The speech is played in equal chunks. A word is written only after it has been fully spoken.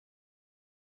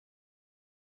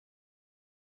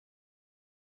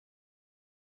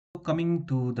Coming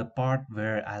to the part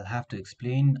where I'll have to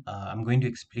explain, I'm going to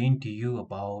explain to you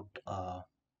about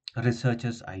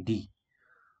researcher's ID,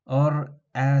 or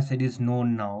as it is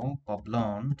known now,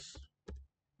 Publon's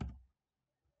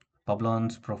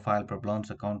profile, Publon's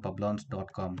account,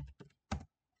 publons.com.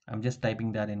 I'm just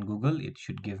typing that in Google. It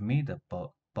should give me the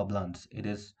Publons. It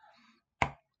is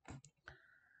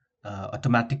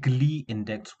automatically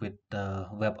indexed with the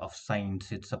Web of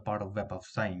Science. It's a part of Web of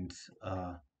Science.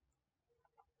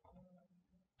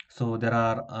 So there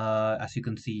are, as you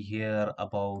can see here,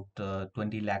 about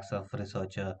 20 lakhs of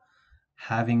researcher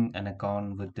having an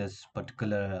account with this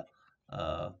particular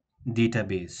uh,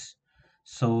 database.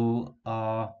 So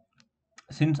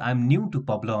since I'm new to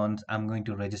Publons, I'm going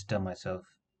to register myself.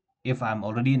 If I'm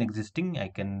already in existing, I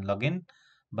can log in,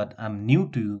 but I'm new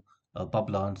to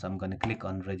Publons. I'm going to click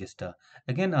on register.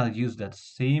 Again, I'll use that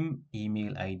same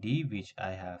email ID which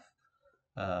I have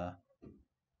uh,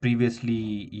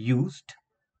 previously used.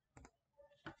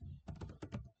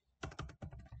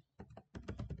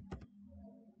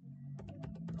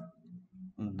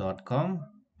 .com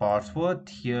password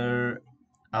here.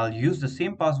 I'll use the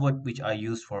same password which I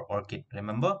used for ORCiD.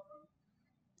 Remember,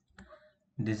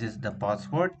 this is the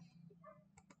password.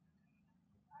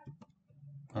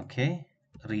 Okay,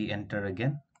 re-enter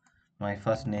again. My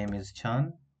first name is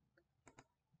Chan.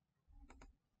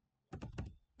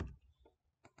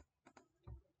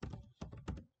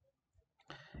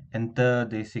 Enter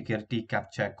the security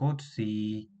captcha code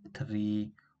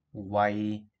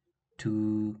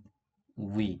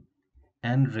C3Y2V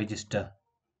and register.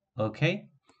 Okay,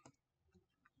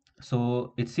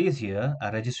 so it says here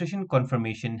a registration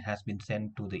confirmation has been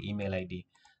sent to the email ID.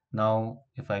 Now,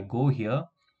 if I go here,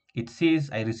 it says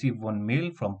I received one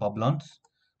mail from Publons.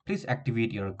 Please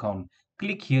activate your account.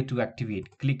 Click here to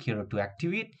activate. Click here to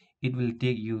activate. It will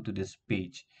take you to this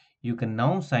page. You can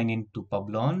now sign in to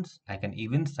Publons. I can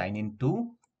even sign in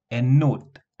to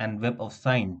EndNote and Web of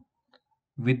Sign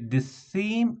with this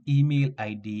same email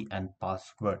ID and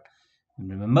password.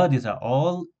 Remember, these are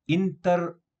all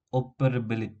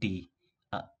interoperability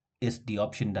uh, is the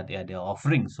option that they're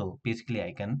offering. So basically,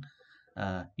 I can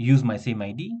use my same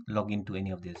ID, log into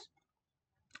any of this.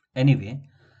 Anyway,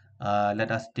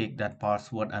 let us take that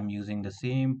password. I'm using the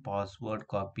same password,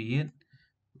 copy it,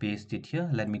 paste it here.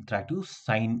 Let me try to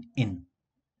sign in.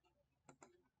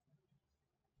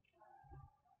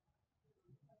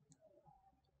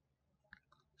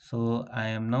 So I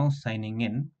am now signing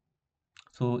in.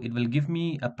 So it will give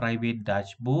me a private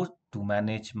dashboard to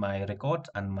manage my records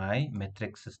and my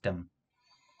metric system.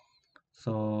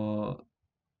 So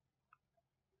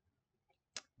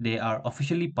they are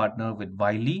officially partnered with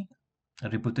Wiley, a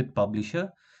reputed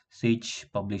publisher, Sage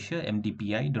Publisher,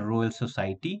 MDPI, the Royal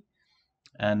Society,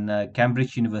 and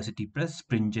Cambridge University Press,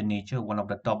 Springer Nature, one of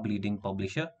the top leading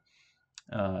publisher.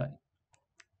 Uh,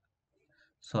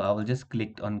 so I will just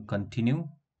click on continue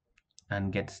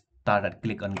and get started.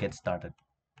 Click on get started.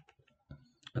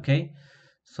 Okay,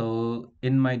 so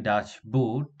in my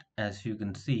dashboard, as you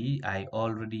can see, I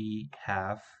already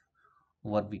have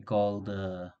what we call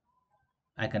the,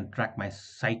 I can track my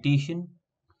citation.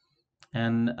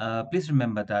 And please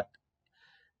remember that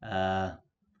uh,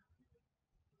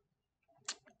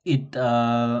 it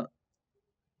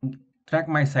track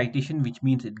my citation, which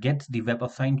means it gets the Web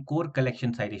of Sign core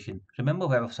collection citation. Remember,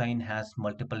 Web of Sign has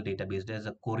multiple database. There's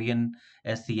a Korean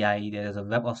SCI, there is a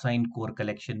Web of Sign core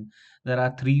collection. There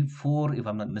are 3 4, if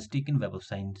I'm not mistaken, Web of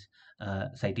Signs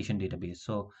citation database.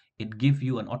 So it gives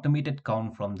you an automated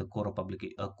count from the core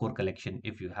collection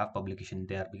if you have publication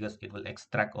there, because it will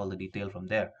extract all the detail from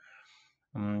there.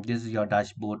 This is your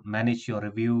dashboard. Manage your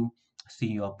review, see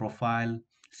your profile,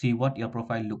 see what your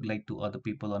profile look like to other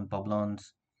people on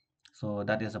Publons. So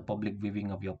that is a public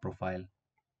viewing of your profile.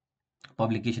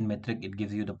 Publication metric, it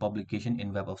gives you the publication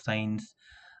in Web of Science,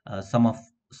 some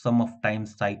of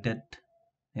times cited,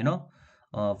 you know,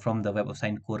 from the Web of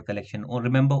Science core collection. Or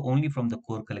remember, only from the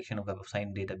core collection of Web of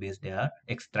Science database they are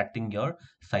extracting your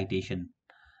citation.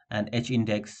 And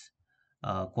H-index,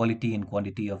 quality and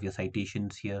quantity of your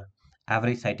citations here,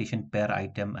 average citation per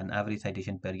item and average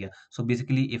citation per year. So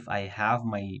basically, if I have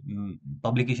my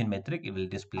publication metric, it will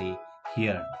display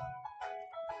here.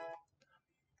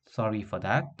 Sorry for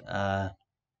that.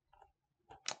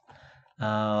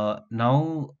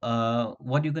 Now,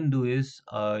 what you can do is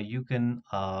you can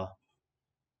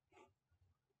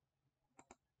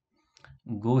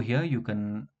go here. You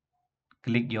can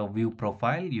click your view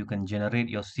profile. You can generate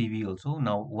your CV also.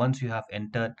 Now, once you have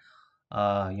entered,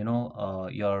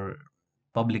 your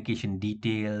publication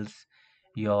details,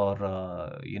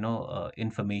 your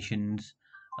informations,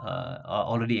 are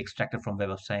already extracted from Web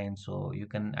of Science, so you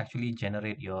can actually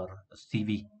generate your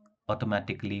CV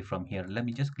automatically from here. Let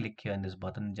me just click here on this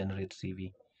button, generate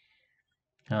CV.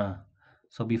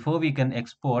 So before we can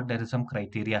export, there is some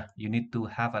criteria. You need to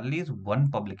have at least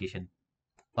one publication,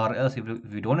 or else if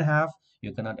you don't have,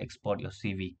 you cannot export your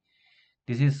CV.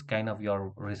 This is kind of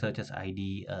your researcher's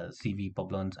ID, CV,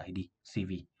 Publon's ID,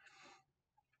 CV.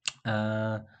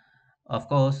 Uh, of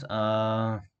course,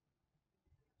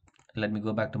 let me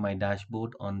go back to my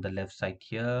dashboard on the left side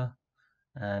here,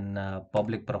 and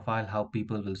public profile, how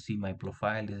people will see my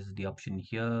profile. This is the option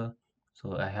here.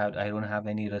 So I don't have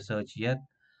any research yet,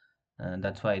 and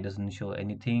that's why it doesn't show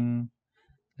anything.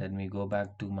 Let me go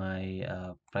back to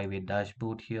my private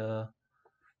dashboard here,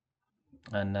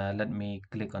 and let me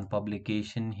click on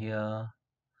publication here.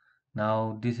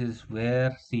 Now this is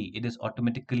where, see, it is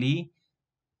automatically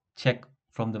check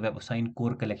from the Web of Science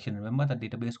core collection. Remember the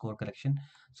database core collection?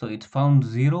 So it's found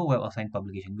 0 Web of Science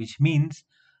publication, which means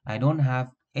I don't have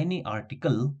any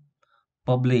article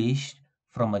published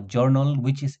from a journal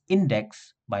which is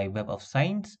indexed by Web of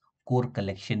Science core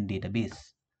collection database.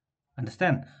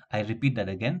 Understand? I repeat that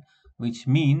again, which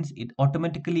means it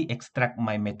automatically extract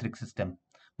my metric system.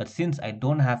 But since I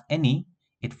don't have any,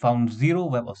 it found 0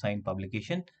 Web of Science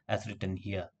publication as written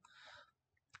here.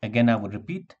 Again, I would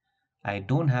repeat, I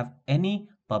don't have any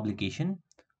publication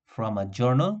from a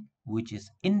journal which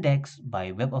is indexed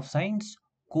by Web of Science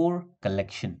core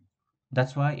collection.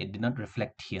 That's why it did not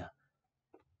reflect here.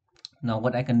 Now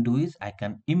what I can do is I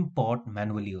can import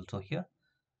manually also here.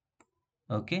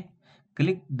 Okay,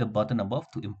 click the button above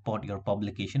to import your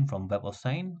publication from Web of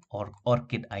Science or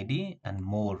ORCiD ID and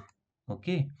more.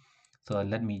 Okay, so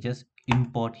let me just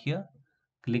import here.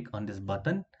 Click on this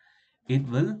button. It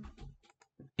will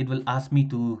ask me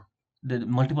to the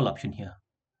multiple option here.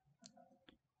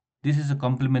 This is a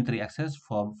complimentary access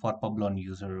for Publon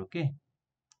user. Okay,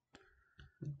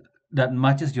 that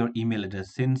matches your email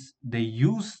address, since they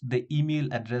use the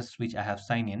email address which I have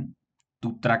signed in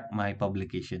to track my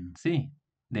publication. See,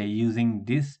 they're using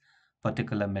this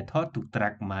particular method to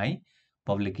track my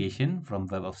publication from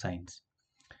Web of Science.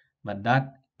 But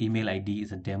that email ID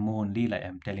is a demo only, like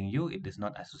I'm telling you. It is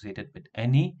not associated with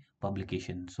any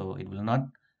publication, so it will not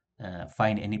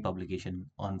find any publication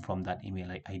on from that email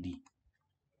ID.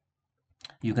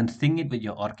 You can sync it with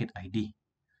your ORCiD ID.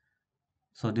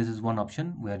 So this is one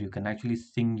option where you can actually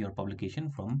sync your publication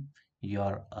from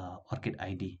your ORCiD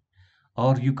ID,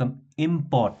 or you can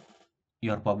import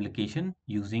your publication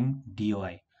using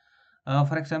DOI.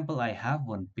 For example, I have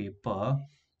one paper.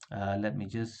 Let me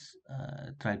just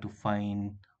try to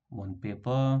find one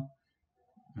paper.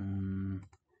 Mm,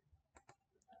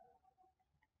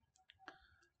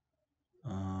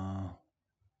 uh,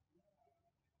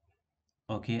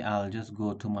 okay, I'll just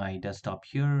go to my desktop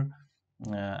here.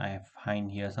 I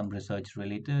find here some research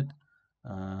related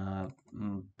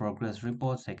progress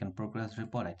report, second progress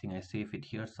report. I think I save it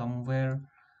here somewhere.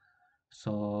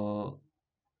 So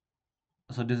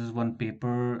this is one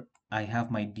paper. I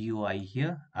have my DOI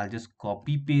here. I'll just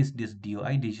copy paste this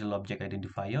DOI, digital object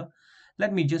identifier.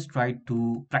 Let me just try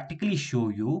to practically show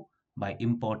you by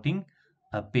importing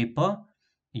a paper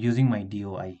using my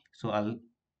DOI. So I'll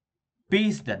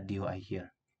paste that DOI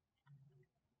here.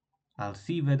 I'll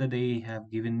see whether they have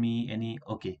given me any.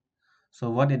 Okay, so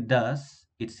what it does,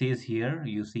 it says here,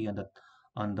 you see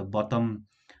on the bottom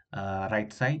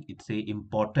right side, it say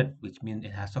imported, which means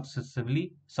it has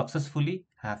successfully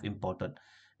have imported.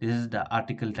 This is the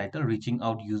article title, reaching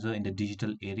out user in the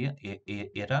digital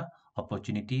era,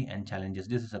 opportunity and challenges.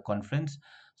 This is a conference.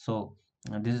 So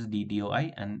this is the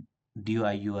DOI and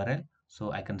DOI URL.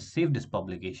 So I can save this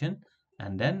publication,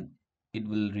 and then it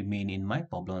will remain in my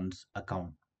Publon's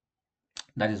account.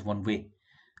 That is one way.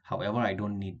 However, I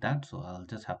don't need that, so I'll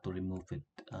just have to remove it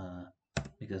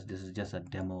because this is just a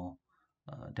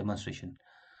demonstration.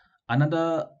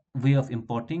 Another way of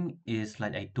importing is,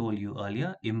 like I told you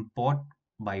earlier, import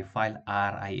by file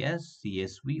RIS,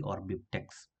 CSV or BibTeX.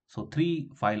 So three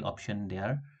file option they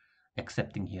are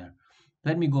accepting here.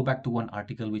 Let me go back to one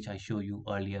article which I showed you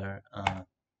earlier.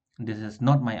 This is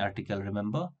not my article,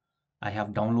 remember. I have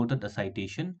downloaded the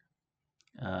citation.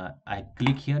 I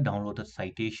click here, download the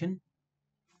citation.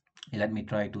 Let me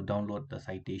try to download the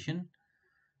citation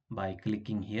by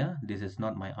clicking here. This is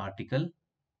not my article.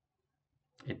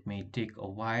 It may take a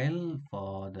while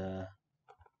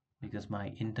because my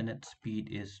internet speed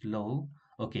is low.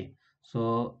 Okay,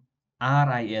 so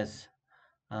RIS.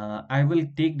 I will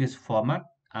take this format,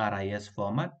 RIS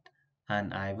format,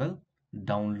 and I will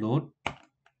download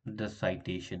the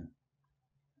citation.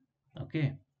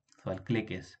 Okay, so I'll click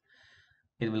this.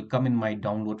 It will come in my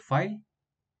download file.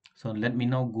 So let me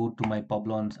now go to my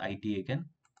Publon's ID again.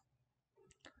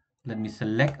 Let me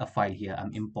select a file here.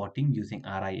 I'm importing using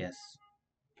RIS.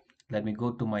 Let me go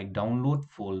to my download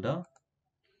folder.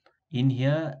 In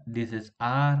here, this is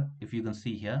R, if you can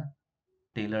see here,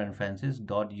 Taylor and Francis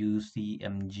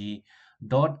 .ucmg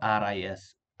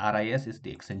 .ris. RIS is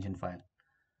the extension file.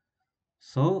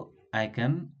 So I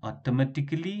can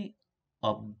automatically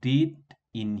update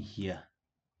in here,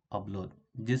 upload.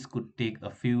 This could take a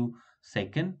few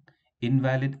seconds.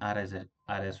 Invalid RS,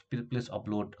 please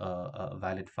upload a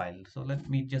valid file. So let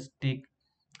me just take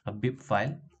a bib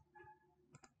file,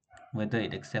 whether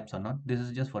it accepts or not. This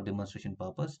is just for demonstration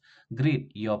purpose.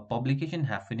 Great, your publication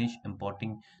have finished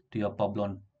importing to your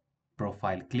Publon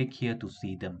profile. Click here to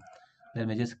see them. Let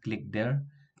me just click there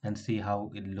and see how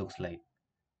it looks like.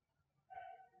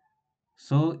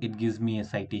 So it gives me a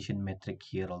citation metric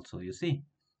here also. You see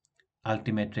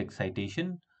altimetric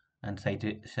citation and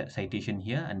citation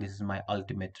here, and this is my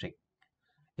altimetric.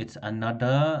 It's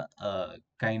another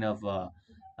kind of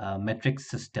metric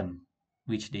system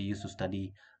which they used to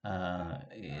study.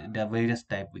 There are various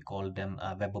type, we call them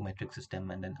webometric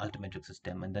system, and then altimetric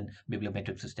system, and then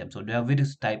bibliometric system. So there are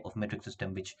various type of metric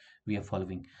system which we are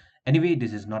following. Anyway,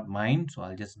 this is not mine, so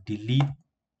I'll just delete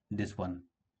this one.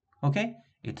 Okay,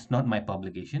 it's not my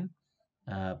publication.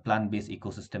 Plant-based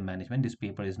ecosystem management, this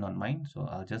paper is not mine, so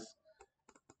I'll just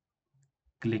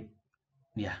click.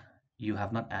 Yeah, you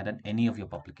have not added any of your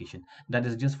publication. That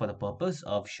is just for the purpose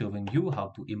of showing you how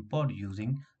to import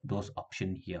using those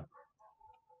options here.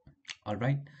 All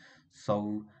right,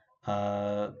 so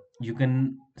you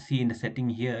can see in the setting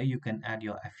here, you can add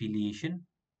your affiliation,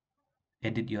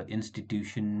 edit your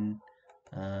institution.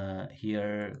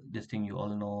 Here, this thing you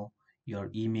all know,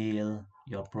 your email,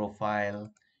 your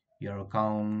profile, your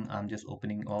account. I'm just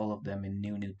opening all of them in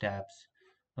new tabs.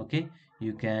 Okay,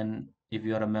 you can, if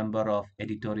you are a member of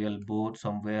editorial board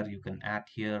somewhere, you can add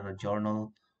here a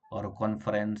journal or a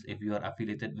conference. If you are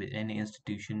affiliated with any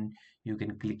institution, you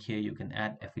can click here, you can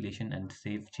add affiliation and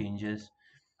save changes.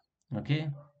 Okay,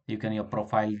 you can, your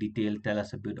profile detail, tell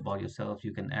us a bit about yourself.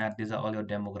 You can add, these are all your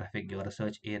demographic, your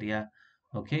research area.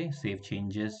 Okay, save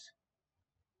changes,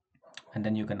 and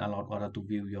then you can allow other to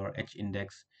view your H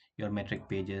index, your metric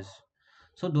pages.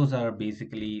 So those are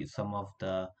basically some of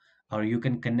the, or you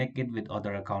can connect it with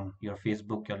other account, your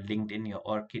Facebook, your LinkedIn, your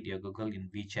ORCiD, your Google, in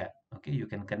WeChat. Okay, you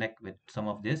can connect with some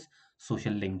of this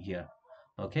social link here.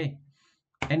 Okay,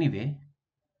 anyway,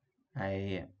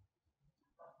 I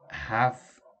have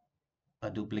a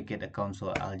duplicate account,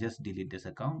 so I'll just delete this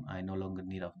account. I no longer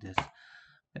need of this.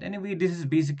 But anyway, this is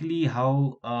basically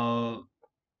how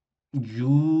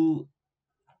you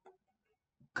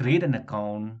create an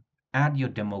account, add your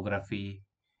demography,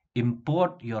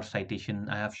 import your citation.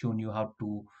 I have shown you how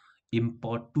to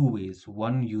import two ways.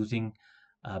 One, using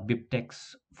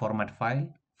bibtex format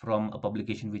file from a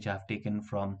publication which I have taken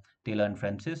from Taylor and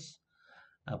Francis,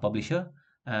 publisher,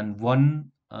 and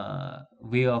one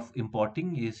way of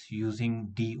importing is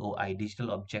using DOI,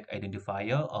 digital object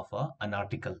identifier, of an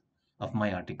article, of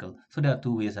my article. So there are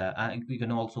two ways. You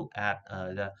can also add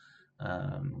the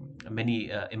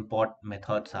many import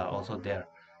methods are also there,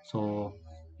 so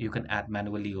you can add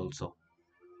manually also.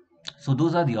 So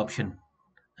those are the option,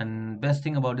 and best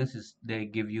thing about this is they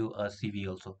give you a CV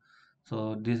also.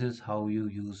 So this is how you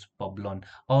use Publon.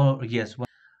 Or yes,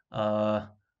 uh,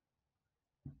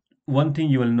 one thing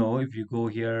you will know, if you go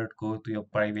here, go to your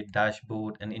private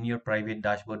dashboard, and in your private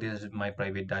dashboard, this is my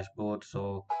private dashboard,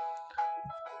 so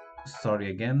sorry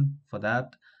again for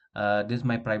that. This is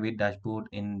my private dashboard.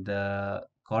 In the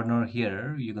corner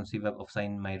here, you can see Web of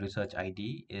Sign. My research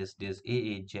ID is this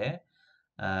AAJ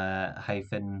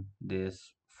hyphen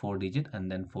this 4 digit and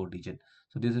then 4 digit.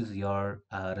 So this is your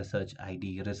research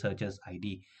ID, researcher's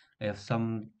ID. If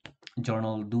some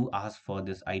journal do ask for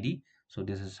this ID, so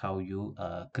this is how you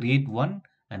create one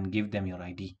and give them your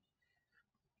ID.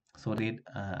 So create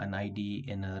an ID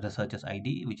in a researcher's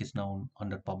ID, which is now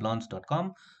under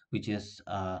publons.com, which is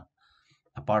a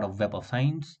part of Web of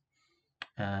Science,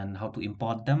 and how to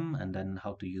import them and then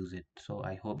how to use it. So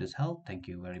I hope this helped. Thank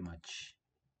you very much.